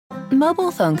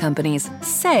Mobile phone companies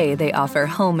say they offer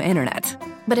home internet.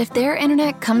 But if their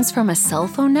internet comes from a cell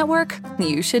phone network,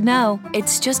 you should know.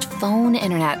 It's just phone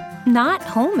internet, not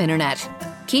home internet.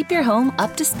 Keep your home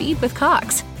up to speed with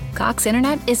Cox. Cox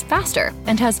internet is faster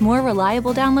and has more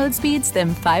reliable download speeds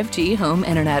than 5G home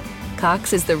internet.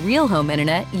 Cox is the real home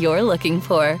internet you're looking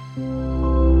for.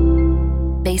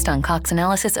 Based on Cox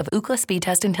analysis of Ookla speed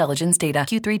test intelligence data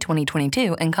Q3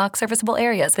 2022 and Cox serviceable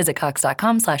areas, visit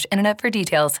cox.com/internet for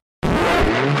details.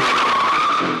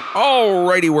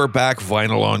 Alrighty, we're back.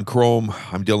 Vinyl on Chrome.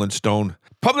 I'm Dylan Stone.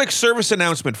 Public service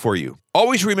announcement for you.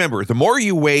 Always remember, the more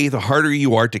you weigh, the harder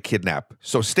you are to kidnap.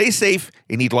 So stay safe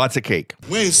and eat lots of cake.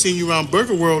 We ain't seen you around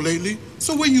Burger World lately.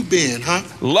 So where you been, huh?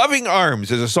 Loving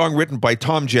Arms is a song written by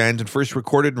Tom Jans and first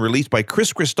recorded and released by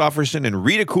Chris Christopherson and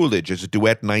Rita Coolidge as a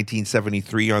duet in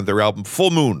 1973 on their album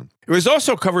Full Moon. It was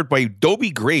also covered by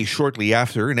Dobie Gray shortly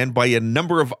after, and then by a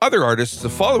number of other artists the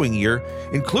following year,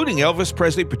 including Elvis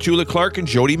Presley, Petula Clark, and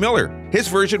Jody Miller. His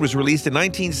version was released in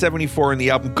 1974 in the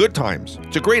album Good Times.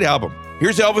 It's a great album.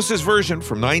 Here's Elvis's version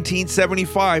from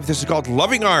 1975. This is called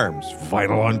Loving Arms,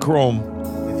 vinyl on Chrome.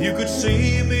 If you could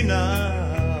see me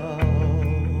now,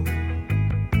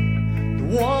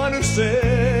 the one who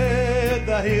said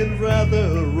that he'd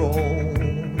rather roam,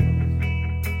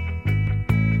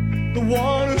 the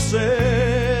one who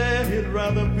said he'd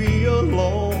rather be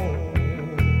alone.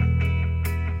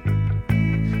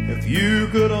 If you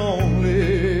could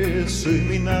only see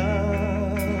me now,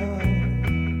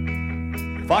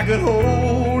 if I could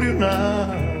hold you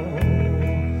now,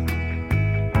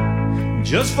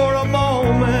 just for a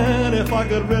moment, if I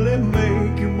could really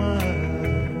make you mine,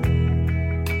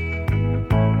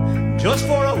 just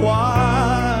for a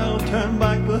while, turn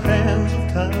back the hands of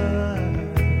time.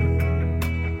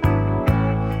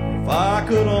 If I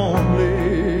could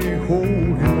only hold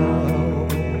you now.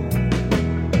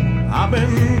 I've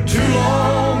been too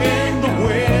long in the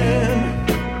wind,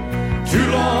 too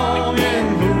long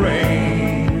in the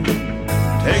rain,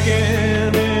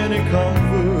 taking any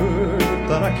comfort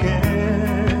that I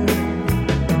can,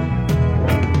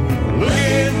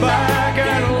 looking back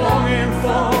and longing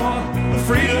for the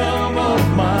freedom of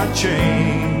my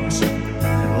chains,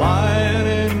 and lying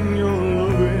in your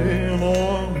loving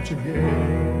arms again.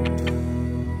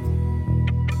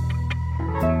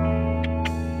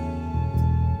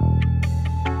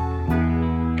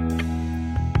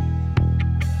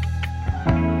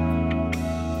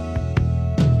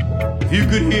 You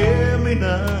could hear me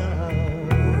now,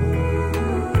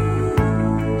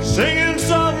 singing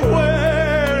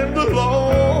somewhere in the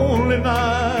lonely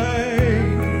night,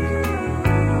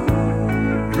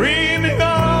 dreaming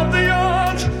of the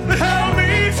arms that held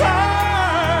me tight.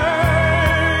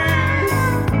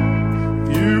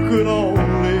 If you could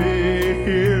only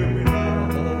hear me now.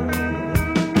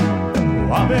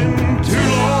 I've been too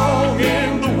long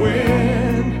in the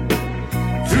wind,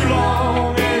 too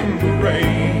long in the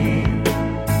rain,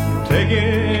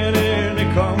 taking any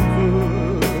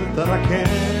comfort that I can,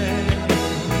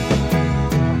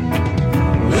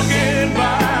 looking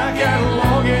back and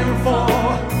longing for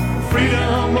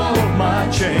freedom of my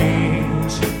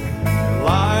chains,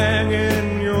 lying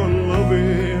in your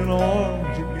loving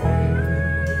arms again.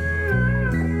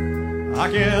 I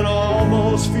can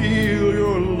almost feel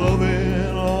your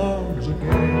loving arms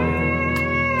again.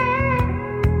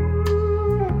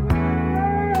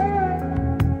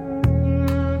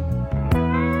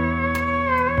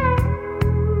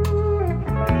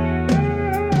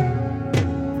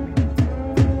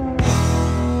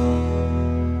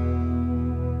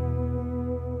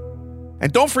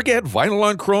 And don't forget, Vinyl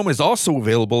on Chrome is also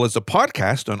available as a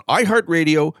podcast on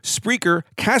iHeartRadio, Spreaker,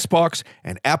 CastBox,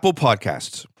 and Apple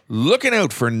Podcasts. Looking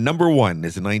Out for Number One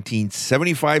is a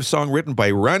 1975 song written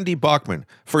by Randy Bachman,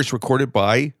 first recorded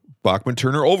by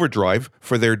Bachman-Turner Overdrive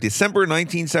for their December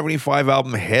 1975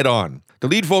 album Head On. The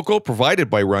lead vocal, provided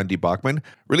by Randy Bachman,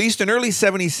 released in early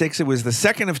 '76, it was the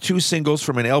second of two singles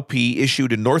from an LP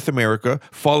issued in North America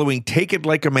following Take It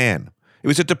Like a Man. It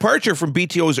was a departure from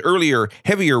BTO's earlier,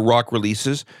 heavier rock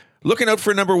releases. Looking Out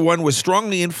for Number One was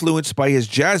strongly influenced by his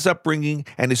jazz upbringing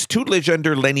and his tutelage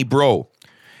under Lenny Breau.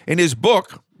 In his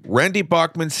book, Randy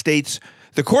Bachman states,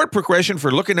 the chord progression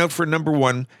for Looking Out for Number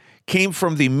One came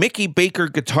from the Mickey Baker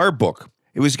guitar book.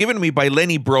 It was given to me by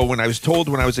Lenny Breau when I was told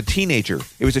when I was a teenager.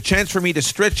 It was a chance for me to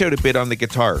stretch out a bit on the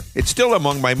guitar. It's still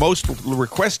among my most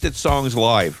requested songs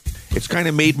live. It's kind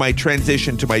of made my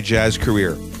transition to my jazz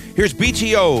career. Here's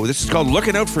BTO. This is called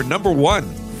Looking Out for Number One,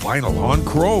 vinyl on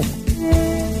Chrome.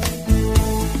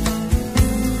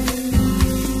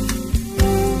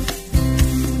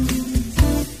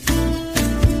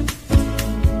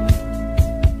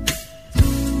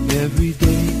 Every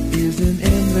day is an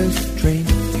endless train.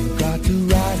 You got to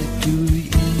ride it to the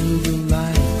end of the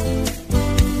line.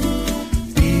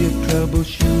 Be a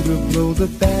troubleshooter, blow the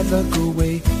bad luck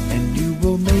away, and you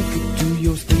will make it to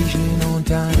your station on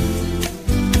time.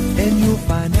 And you'll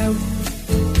find out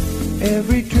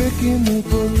every trick in the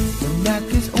book, and that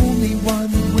there's only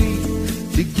one way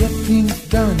to get things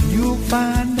done. You'll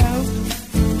find out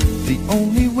the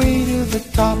only way to the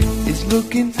top is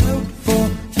looking out for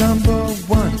number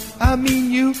one. I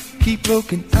mean, you keep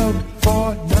looking out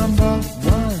for number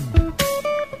one.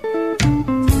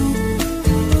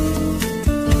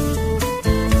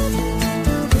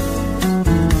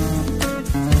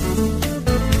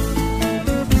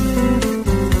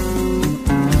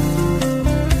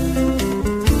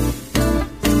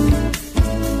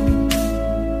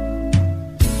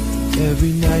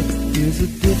 Every night is a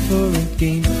different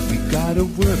game. We gotta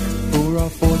work for our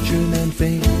fortune and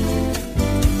fame.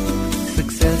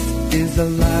 Success is a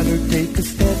ladder, take a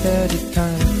step at a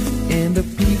time, and the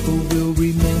people will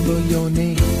remember your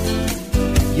name.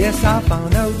 Yes, I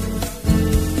found out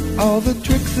all the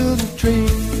tricks of the trade,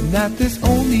 and that there's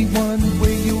only one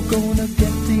way you're gonna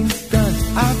get things done.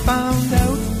 I found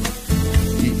out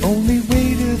the only way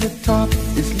to the top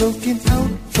is looking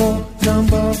out for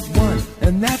number one.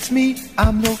 And that's me,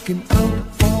 I'm looking out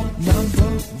for number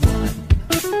one.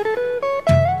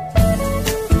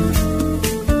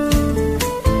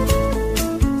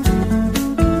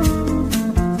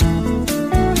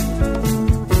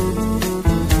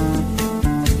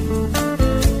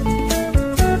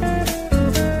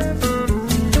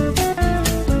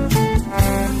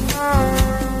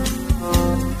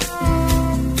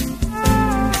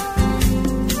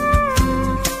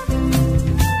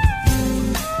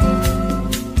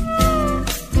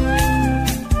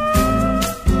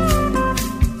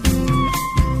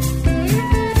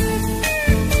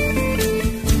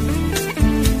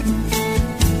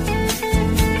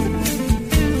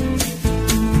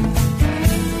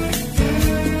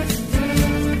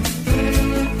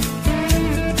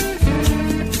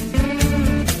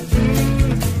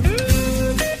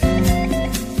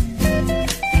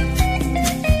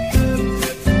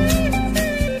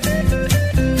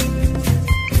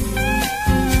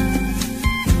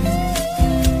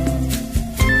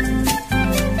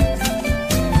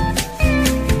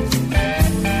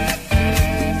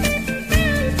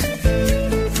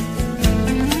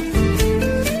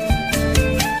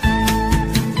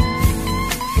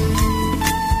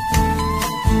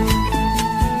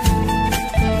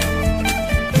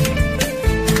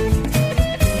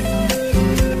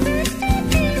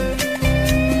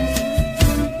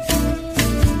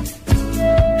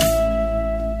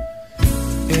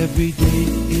 Every day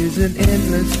is an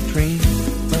endless train,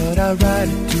 but I ride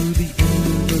it to the end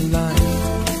of the line.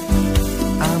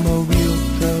 I'm a real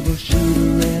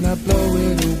troubleshooter and I blow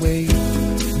it away.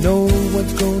 No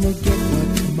one's gonna get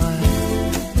what's mine.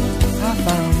 I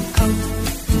found out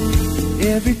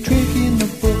every trick in the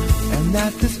book, and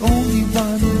that there's only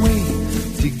one way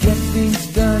to get things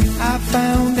done. I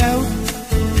found out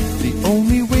the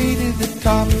only way to the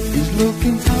top is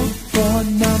looking out for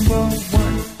number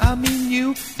one. I mean,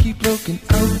 you keep looking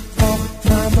out for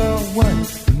number one,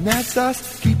 and that's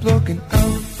us. Keep looking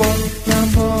out for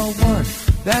number one.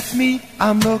 That's me.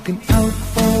 I'm looking out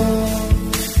for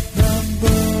number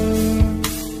one.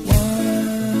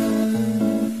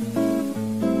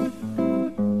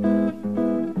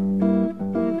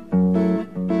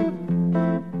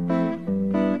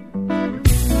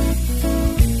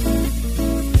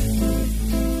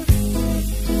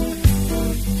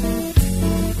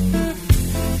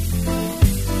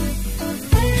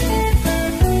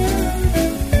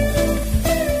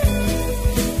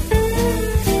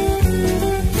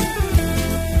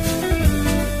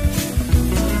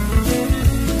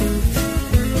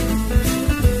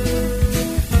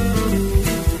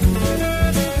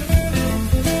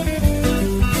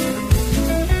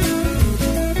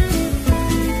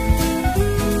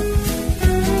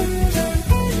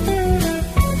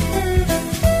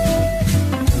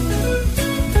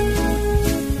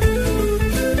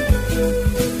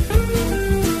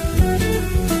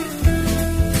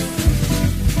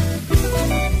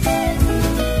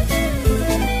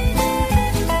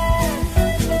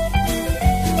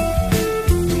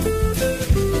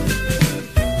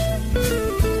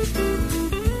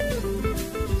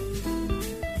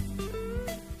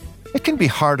 It can be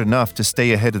hard enough to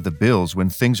stay ahead of the bills when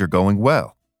things are going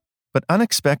well, but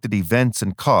unexpected events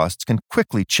and costs can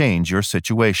quickly change your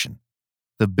situation.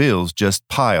 The bills just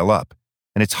pile up,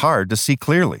 and it's hard to see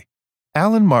clearly.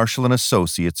 Allen Marshall &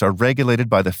 Associates are regulated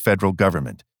by the federal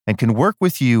government and can work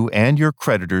with you and your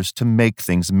creditors to make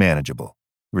things manageable.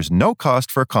 There is no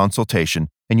cost for a consultation,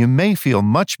 and you may feel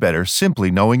much better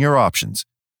simply knowing your options.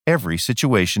 Every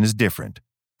situation is different.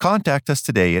 Contact us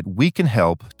today at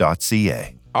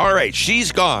wecanhelp.ca. All right,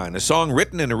 She's Gone, a song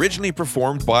written and originally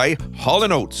performed by Hall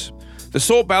 & Oates. The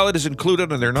soul ballad is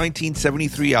included on their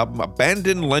 1973 album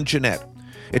Abandoned Luncheonette.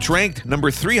 It's ranked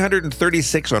number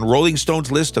 336 on Rolling Stone's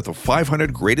list of the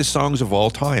 500 greatest songs of all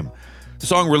time. The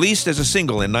song, released as a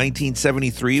single in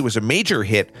 1973, was a major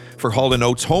hit for Hall &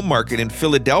 Oates' home market in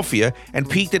Philadelphia and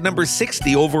peaked at number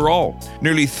 60 overall.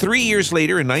 Nearly 3 years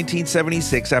later, in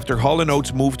 1976, after Hall &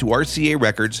 Oates moved to RCA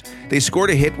Records, they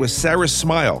scored a hit with Sarah's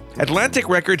Smile. Atlantic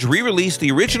Records re-released the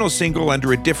original single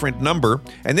under a different number,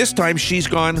 and this time She's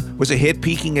Gone was a hit,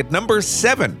 peaking at number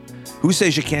 7. Who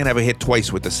says you can't have a hit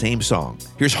twice with the same song?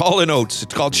 Here's Hall & Oates.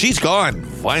 It's called She's Gone,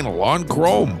 vinyl on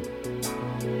chrome.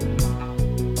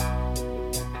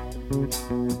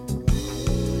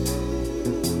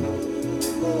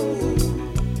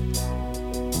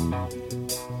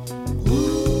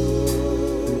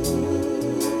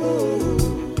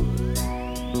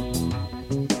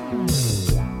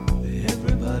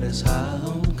 Everybody's high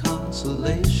on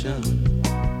consolation.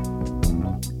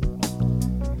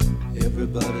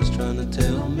 Everybody's trying to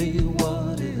tell me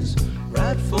what is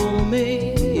right for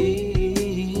me.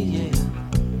 Yeah.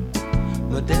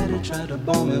 My daddy tried to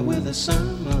bore me with a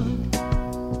sermon,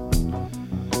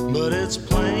 but it's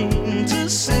plain to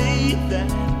see that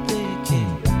they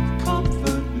can't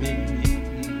comfort me.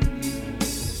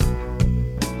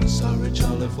 Sorry,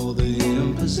 Charlie, for the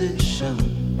imposition.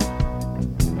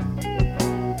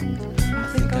 I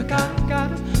think I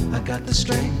got the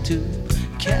strength to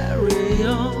carry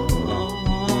on.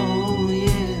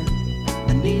 Yeah,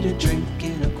 I need a drink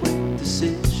and a quick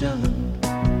decision.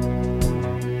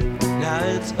 Now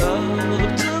it's up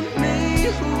to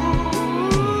me who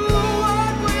I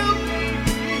will be.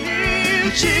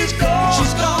 She's gone.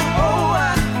 She's gone.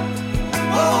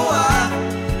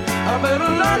 I better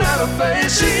learn how to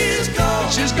face it. She's gone.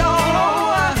 She's gone.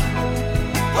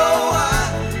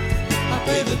 I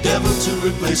pay the devil to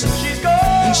replace her. She's gone.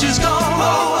 And she's gone.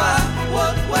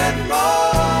 What went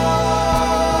wrong?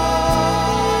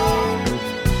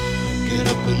 Get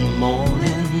up in the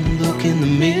morning, look in the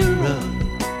mirror.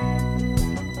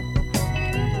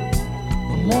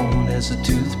 I'm worn as a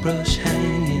toothbrush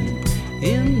hanging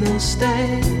in the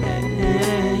stand.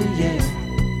 Yeah.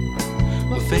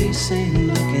 My face ain't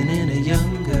looking any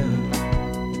younger.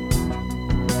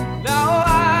 Now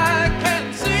I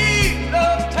can see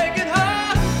love taking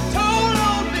her toll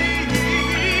on me.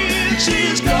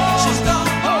 She's gone. She's gone.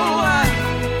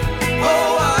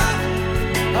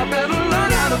 I better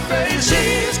learn how to face it.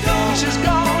 She's gone. She's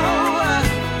gone.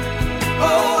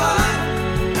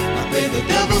 I pay the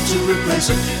devil to replace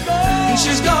her. She's gone. And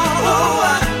she's gone.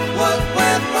 What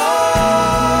went wrong?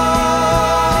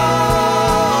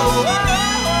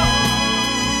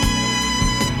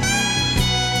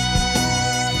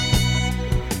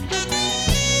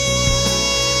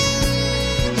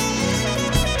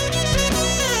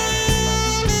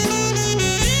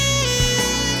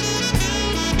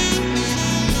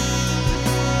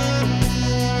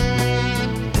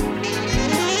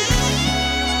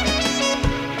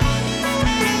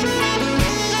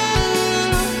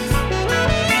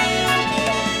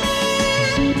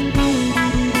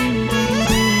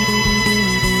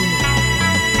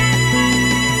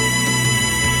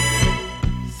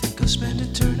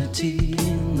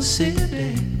 In the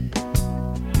city,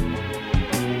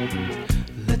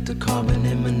 let the carbon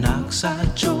and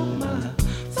monoxide choke my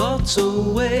thoughts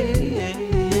away.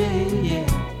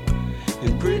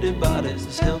 And pretty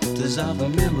bodies help dissolve the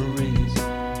memories.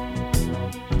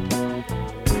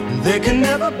 They can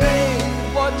never be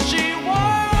what she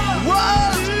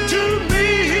was to me.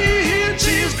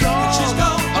 She's gone. She's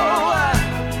gone.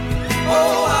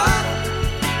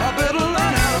 I better learn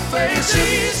how to face it.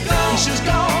 She's gone. She's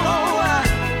gone.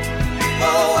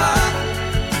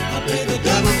 I pay the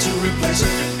devil to replace her.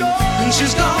 She's gone. And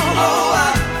she's gone.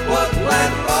 What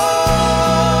went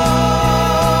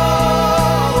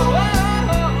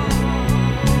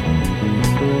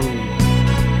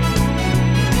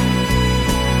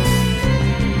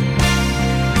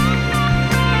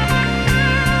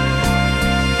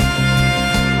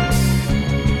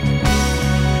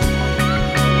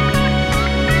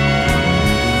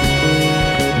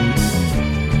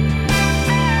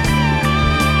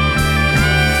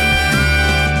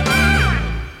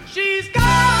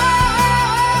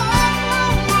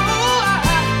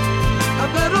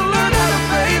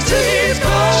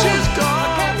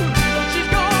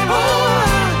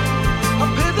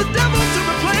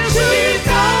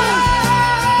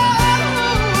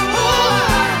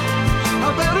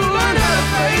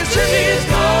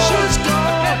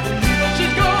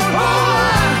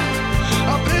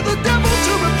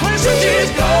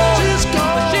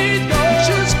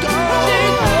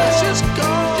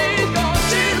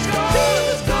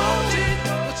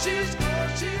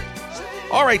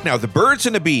All right, now, The Birds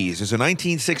and the Bees is a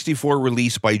 1964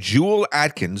 release by Jewel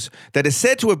Atkins that is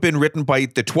said to have been written by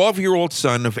the 12-year-old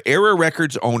son of Era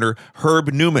Records owner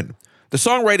Herb Newman. The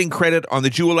songwriting credit on the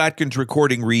Jewel Atkins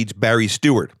recording reads Barry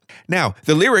Stewart. Now,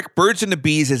 the lyric Birds and the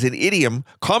Bees is an idiom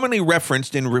commonly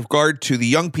referenced in regard to the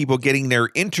young people getting their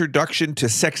introduction to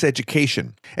sex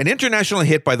education. An international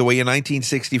hit, by the way, in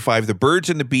 1965, The Birds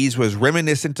and the Bees was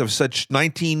reminiscent of such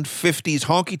 1950s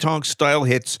honky-tonk style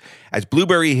hits as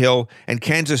Blueberry Hill and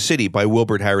Kansas City by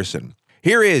Wilbert Harrison.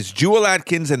 Here is Jewel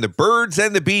Atkins and The Birds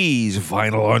and the Bees,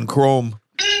 vinyl on chrome.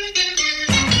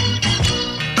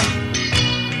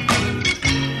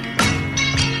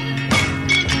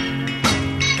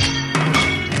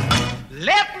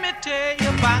 Tell you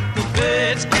about the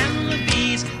birds and the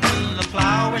bees and the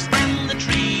flowers and the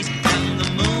trees and the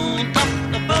moon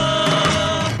up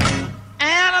above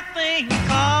and a thing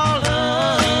called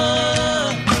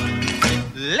love.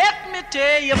 Let me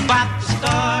tell you about the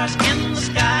stars in the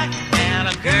sky and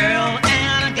a girl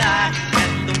and a guy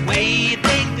and the way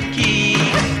they could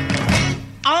kiss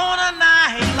on a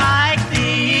night like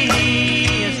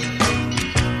this.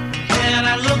 Can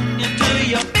I look into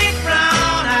your big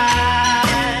brown eyes?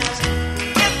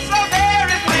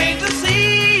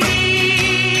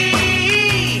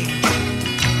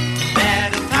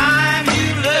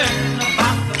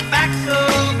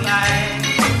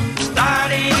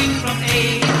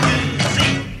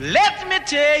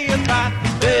 Tell you about the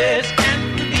birds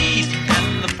and the bees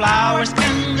and the flowers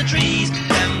and the trees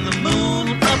and the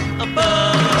moon up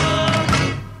above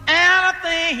and a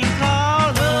thing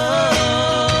called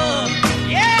love.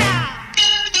 Yeah!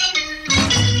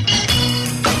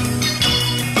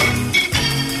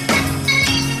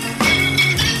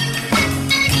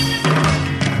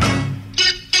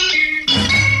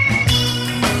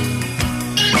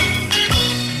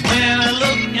 When I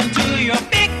look into your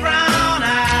big brown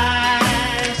eyes,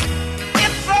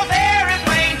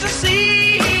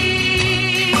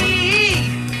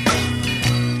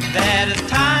 that it's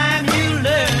time you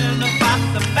learn about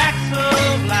the facts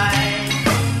of life,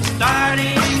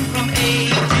 starting from A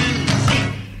to Z.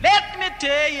 Let me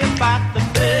tell you about the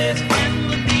birds and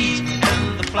the bees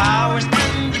and the flowers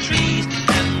and the trees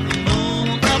and the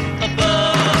moon up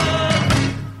above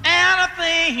and a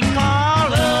thing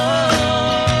called love.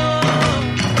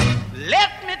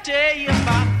 Let me tell you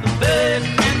about the birds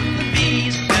and the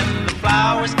bees and the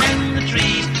flowers and the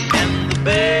trees and the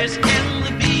birds and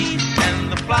the bees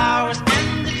and the flowers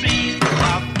and the trees,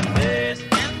 about the birds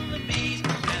and the bees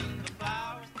and the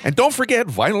flowers. And don't forget,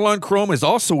 Vinyl on Chrome is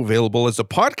also available as a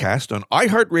podcast on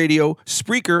iHeartRadio,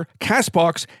 Spreaker,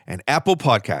 CastBox, and Apple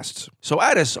Podcasts. So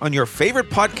add us on your favorite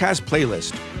podcast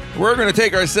playlist. We're going to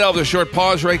take ourselves a short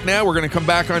pause right now. We're going to come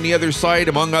back on the other side.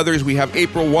 Among others, we have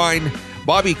April Wine,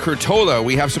 Bobby Curtola,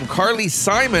 we have some Carly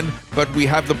Simon, but we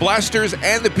have the Blasters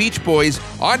and the Beach Boys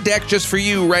on deck just for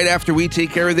you right after we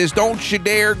take care of this. Don't you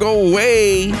dare go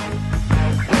away.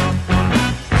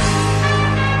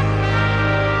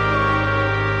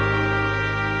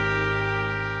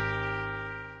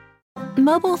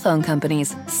 Mobile phone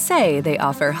companies say they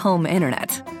offer home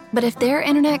internet. But if their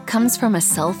internet comes from a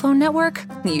cell phone network,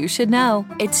 you should know.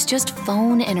 It's just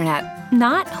phone internet,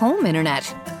 not home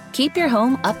internet. Keep your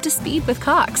home up to speed with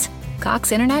Cox.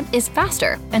 Cox Internet is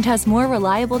faster and has more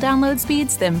reliable download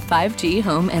speeds than 5G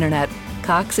home internet.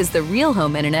 Cox is the real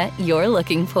home internet you're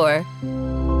looking for.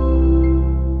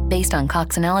 Based on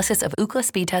Cox analysis of Ookla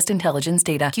speed test intelligence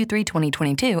data Q3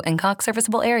 2022 and Cox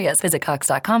serviceable areas, visit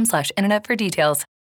cox.com/internet for details.